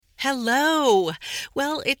Hello.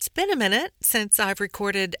 Well, it's been a minute since I've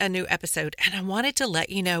recorded a new episode, and I wanted to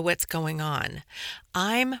let you know what's going on.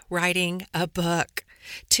 I'm writing a book,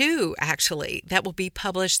 two actually, that will be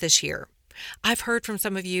published this year. I've heard from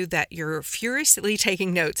some of you that you're furiously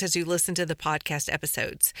taking notes as you listen to the podcast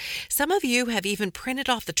episodes. Some of you have even printed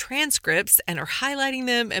off the transcripts and are highlighting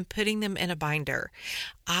them and putting them in a binder.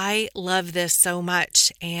 I love this so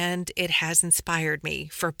much, and it has inspired me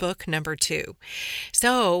for book number 2.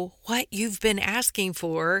 So what you've been asking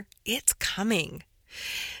for, it's coming.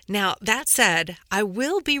 Now, that said, I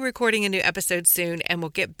will be recording a new episode soon and we'll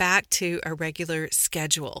get back to a regular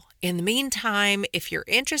schedule. In the meantime, if you're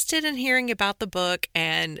interested in hearing about the book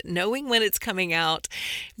and knowing when it's coming out,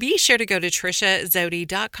 be sure to go to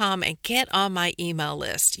trishazodi.com and get on my email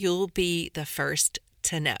list. You'll be the first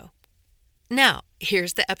to know. Now,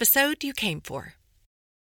 here's the episode you came for.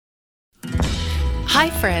 Hi,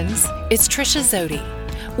 friends. It's Trisha Zodi.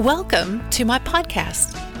 Welcome to my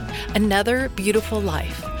podcast. Another Beautiful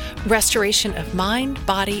Life, restoration of mind,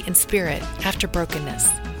 body, and spirit after brokenness.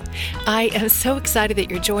 I am so excited that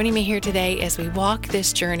you're joining me here today as we walk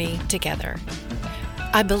this journey together.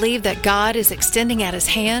 I believe that God is extending out His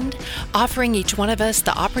hand, offering each one of us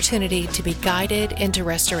the opportunity to be guided into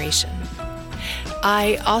restoration.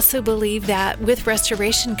 I also believe that with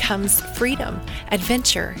restoration comes freedom,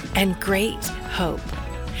 adventure, and great hope.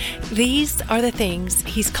 These are the things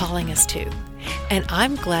He's calling us to. And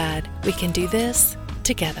I'm glad we can do this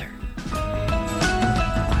together.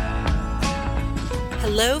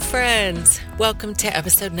 Hello, friends. Welcome to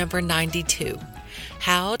episode number 92,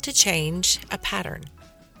 How to Change a Pattern.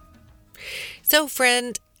 So,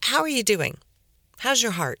 friend, how are you doing? How's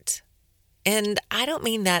your heart? And I don't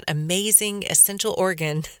mean that amazing essential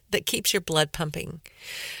organ that keeps your blood pumping.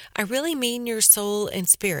 I really mean your soul and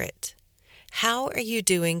spirit. How are you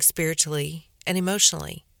doing spiritually and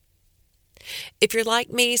emotionally? If you're like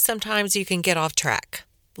me, sometimes you can get off track,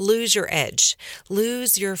 lose your edge,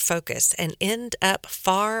 lose your focus, and end up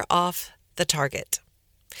far off the target.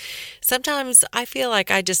 Sometimes I feel like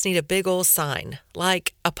I just need a big old sign,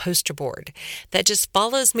 like a poster board, that just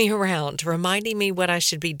follows me around, reminding me what I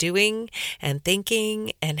should be doing and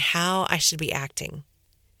thinking and how I should be acting.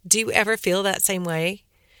 Do you ever feel that same way?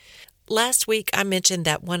 Last week, I mentioned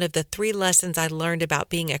that one of the 3 lessons I learned about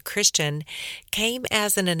being a Christian came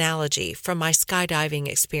as an analogy from my skydiving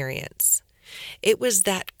experience. It was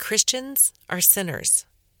that Christians are sinners.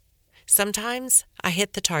 Sometimes I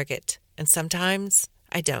hit the target, and sometimes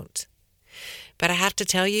I don't. But I have to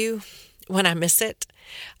tell you, when I miss it,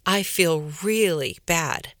 I feel really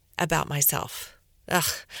bad about myself.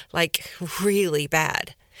 Like really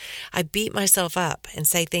bad. I beat myself up and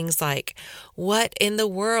say things like, "What in the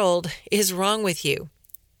world is wrong with you?"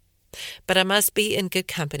 But I must be in good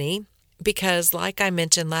company because, like I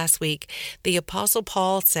mentioned last week, the Apostle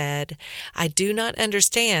Paul said, "I do not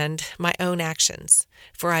understand my own actions,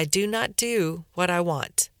 for I do not do what I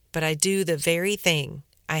want, but I do the very thing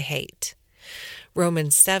I hate."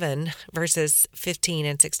 Romans 7, verses 15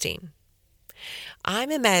 and 16. I'm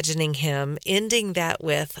imagining him ending that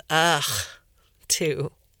with,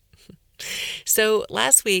 too. So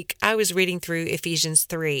last week, I was reading through Ephesians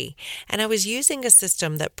 3, and I was using a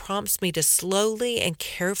system that prompts me to slowly and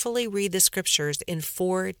carefully read the scriptures in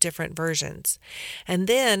 4 different versions, and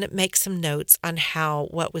then make some notes on how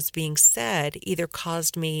what was being said either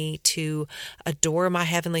caused me to adore my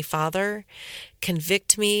Heavenly Father,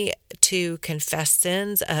 convict me to confess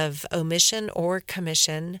sins of omission or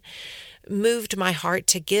commission, moved my heart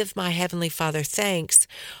to give my Heavenly Father thanks,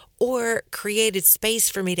 or created space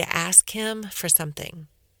for me to ask Him for something.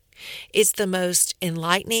 It's the most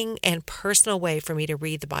enlightening and personal way for me to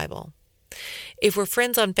read the Bible. If we're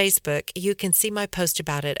friends on Facebook, you can see my post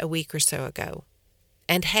about it a week or so ago.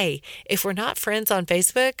 And hey, if we're not friends on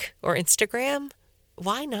Facebook or Instagram,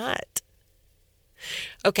 why not?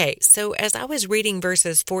 Okay, so as I was reading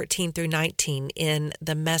verses 14 through 19 in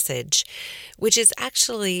The Message, which is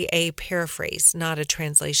actually a paraphrase, not a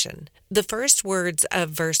translation, the first words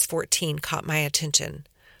of verse 14 caught my attention.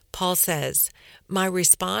 Paul says, "My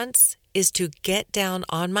response is to get down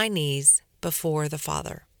on my knees before the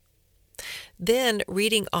Father." Then,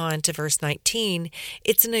 reading on to verse 19,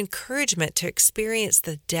 it's an encouragement to experience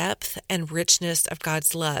the depth and richness of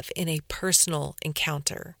God's love in a personal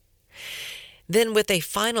encounter. Then with a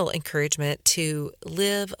final encouragement to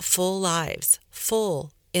live full lives,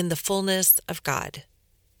 full in the fullness of God.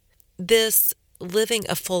 This living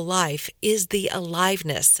a full life is the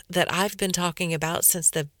aliveness that I've been talking about since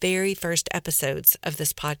the very first episodes of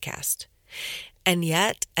this podcast. And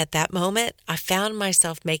yet, at that moment, I found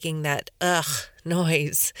myself making that ugh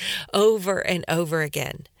noise over and over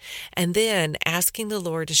again. And then asking the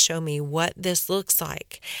Lord to show me what this looks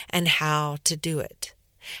like and how to do it.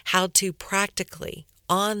 How to practically,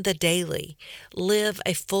 on the daily, live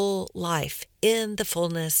a full life in the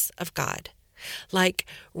fullness of God. Like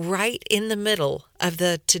right in the middle of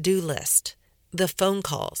the to-do list. The phone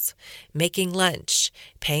calls, making lunch,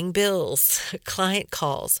 paying bills, client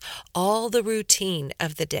calls, all the routine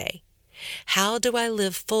of the day. How do I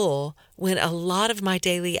live full when a lot of my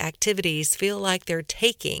daily activities feel like they're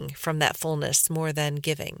taking from that fullness more than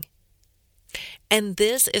giving? And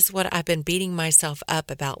this is what I've been beating myself up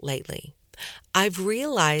about lately. I've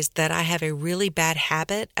realized that I have a really bad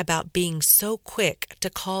habit about being so quick to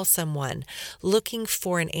call someone looking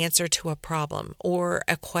for an answer to a problem or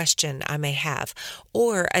a question I may have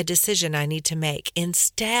or a decision I need to make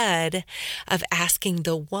instead of asking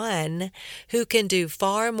the one who can do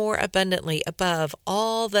far more abundantly above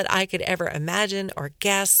all that I could ever imagine or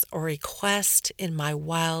guess or request in my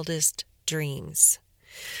wildest dreams.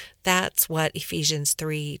 That's what Ephesians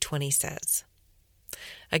 3:20 says.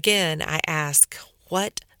 Again, I ask,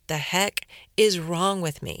 what the heck is wrong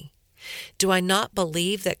with me? Do I not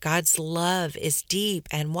believe that God's love is deep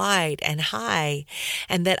and wide and high,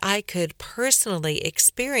 and that I could personally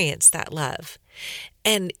experience that love?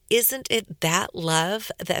 And isn't it that love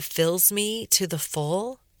that fills me to the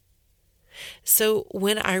full? So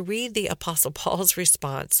when I read the Apostle Paul's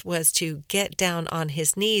response was to get down on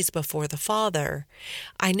his knees before the Father,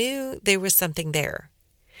 I knew there was something there.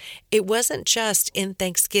 It wasn't just in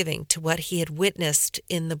thanksgiving to what he had witnessed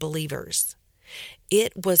in the believers.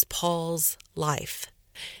 It was Paul's life,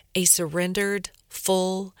 a surrendered,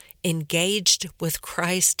 full, engaged with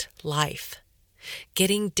Christ life.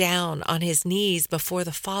 Getting down on his knees before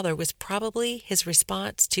the Father was probably his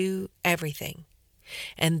response to everything.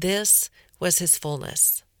 And this was his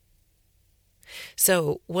fullness.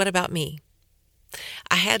 So what about me?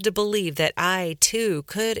 I had to believe that I, too,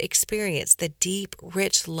 could experience the deep,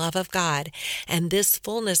 rich love of God and this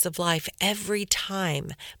fullness of life every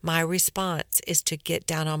time my response is to get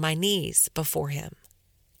down on my knees before Him.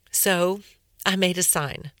 So I made a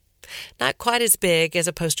sign. Not quite as big as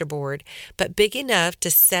a poster board, but big enough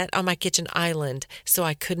to set on my kitchen island so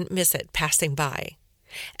I couldn't miss it passing by.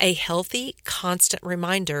 A healthy, constant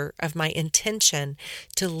reminder of my intention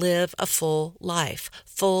to live a full life,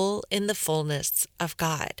 full in the fullness of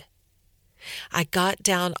God. I got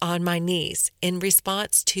down on my knees in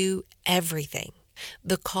response to everything.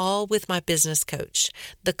 The call with my business coach,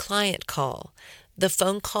 the client call, the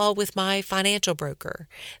phone call with my financial broker,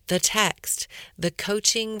 the text, the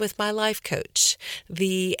coaching with my life coach,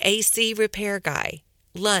 the AC repair guy,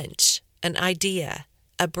 lunch, an idea,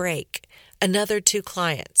 a break, another 2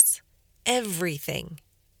 clients, everything.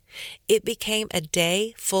 It became a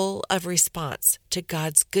day full of response to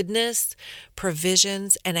God's goodness,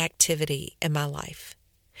 provisions, and activity in my life.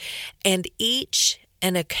 And each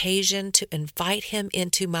an occasion to invite Him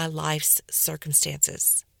into my life's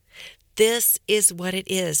circumstances. This is what it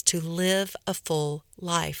is to live a full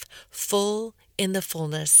life, full in the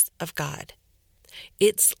fullness of God.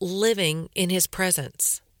 It's living in His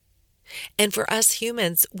presence. And for us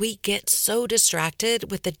humans, we get so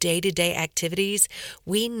distracted with the day-to-day activities,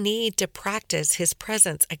 we need to practice His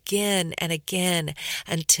presence again and again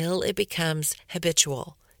until it becomes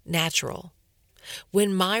habitual, natural.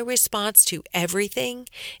 When my response to everything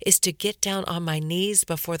is to get down on my knees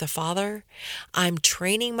before the Father, I'm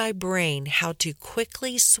training my brain how to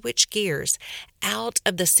quickly switch gears out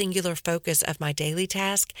of the singular focus of my daily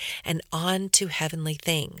task and on to heavenly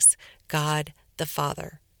things, God the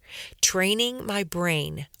Father. Training my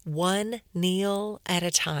brain one kneel at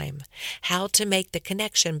a time, how to make the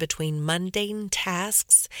connection between mundane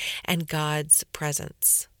tasks and God's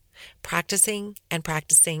presence. Practicing and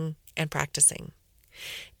practicing and practicing.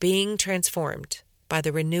 Being transformed by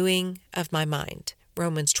the renewing of my mind.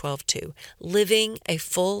 Romans 12:2. Living a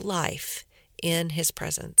full life in His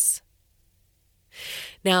presence.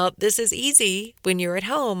 Now, this is easy when you're at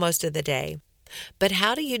home most of the day. But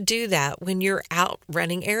how do you do that when you're out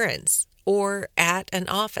running errands or at an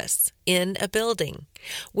office, in a building,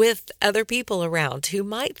 with other people around who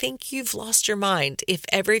might think you've lost your mind if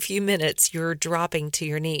every few minutes you're dropping to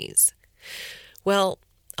your knees? Well,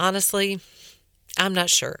 honestly, I'm not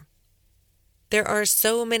sure. There are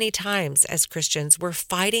so many times as Christians we're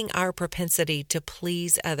fighting our propensity to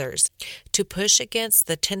please others, to push against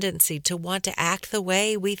the tendency to want to act the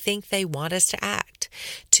way we think they want us to act,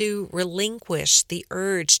 to relinquish the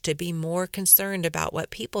urge to be more concerned about what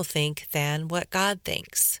people think than what God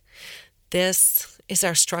thinks. This is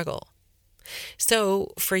our struggle.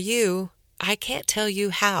 So for you, I can't tell you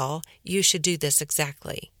how you should do this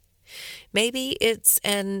exactly. Maybe it's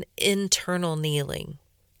an internal kneeling.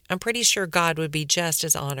 I'm pretty sure God would be just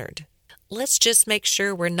as honored. Let's just make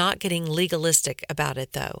sure we're not getting legalistic about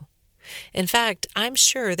it, though. In fact, I'm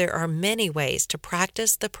sure there are many ways to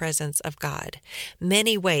practice the presence of God,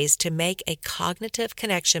 many ways to make a cognitive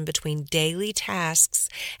connection between daily tasks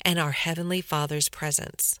and our Heavenly Father's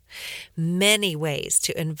presence, many ways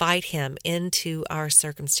to invite Him into our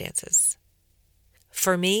circumstances.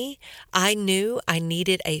 For me, I knew I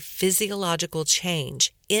needed a physiological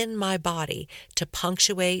change in my body to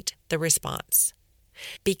punctuate the response.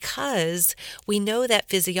 Because we know that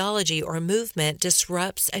physiology or movement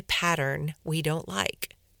disrupts a pattern we don't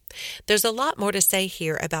like. There's a lot more to say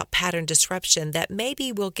here about pattern disruption that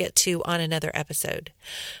maybe we'll get to on another episode.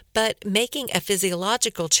 But making a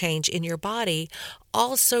physiological change in your body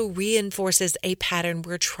also reinforces a pattern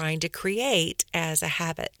we're trying to create as a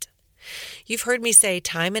habit. You've heard me say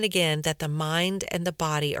time and again that the mind and the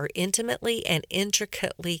body are intimately and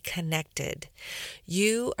intricately connected.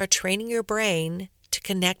 You are training your brain to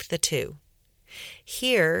connect the two.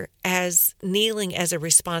 Here, as kneeling as a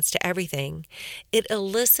response to everything, it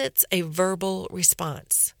elicits a verbal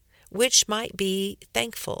response, which might be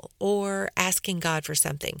thankful or asking God for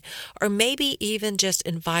something, or maybe even just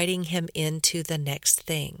inviting Him into the next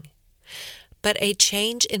thing. But a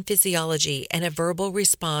change in physiology and a verbal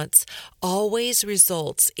response always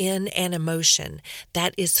results in an emotion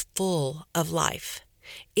that is full of life.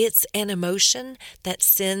 It's an emotion that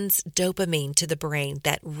sends dopamine to the brain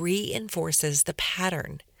that reinforces the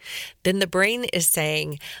pattern. Then the brain is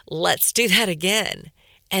saying, let's do that again.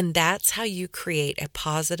 And that's how you create a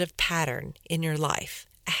positive pattern in your life,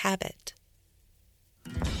 a habit.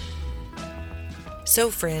 So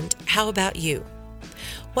friend, how about you?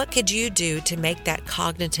 What could you do to make that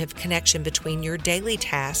cognitive connection between your daily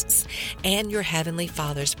tasks and your Heavenly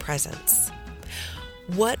Father's presence?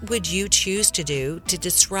 What would you choose to do to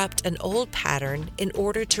disrupt an old pattern in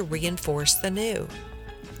order to reinforce the new?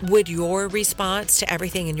 Would your response to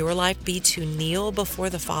everything in your life be to kneel before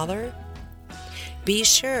the Father? Be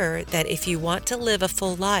sure that if you want to live a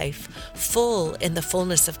full life, full in the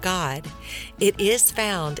fullness of God, it is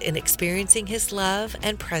found in experiencing His love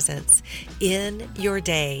and presence in your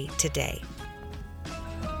day to day.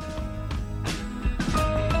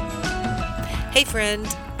 Hey friend,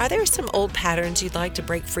 are there some old patterns you'd like to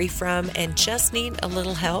break free from and just need a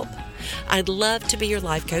little help? I'd love to be your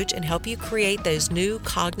life coach and help you create those new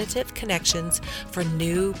cognitive connections for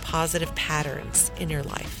new positive patterns in your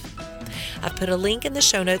life. I've put a link in the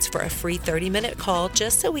show notes for a free 30-minute call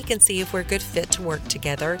just so we can see if we're a good fit to work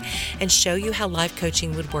together and show you how life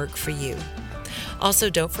coaching would work for you. Also,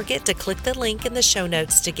 don't forget to click the link in the show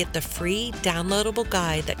notes to get the free downloadable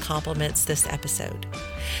guide that complements this episode.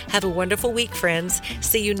 Have a wonderful week, friends.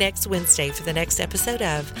 See you next Wednesday for the next episode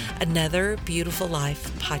of Another Beautiful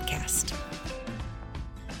Life podcast.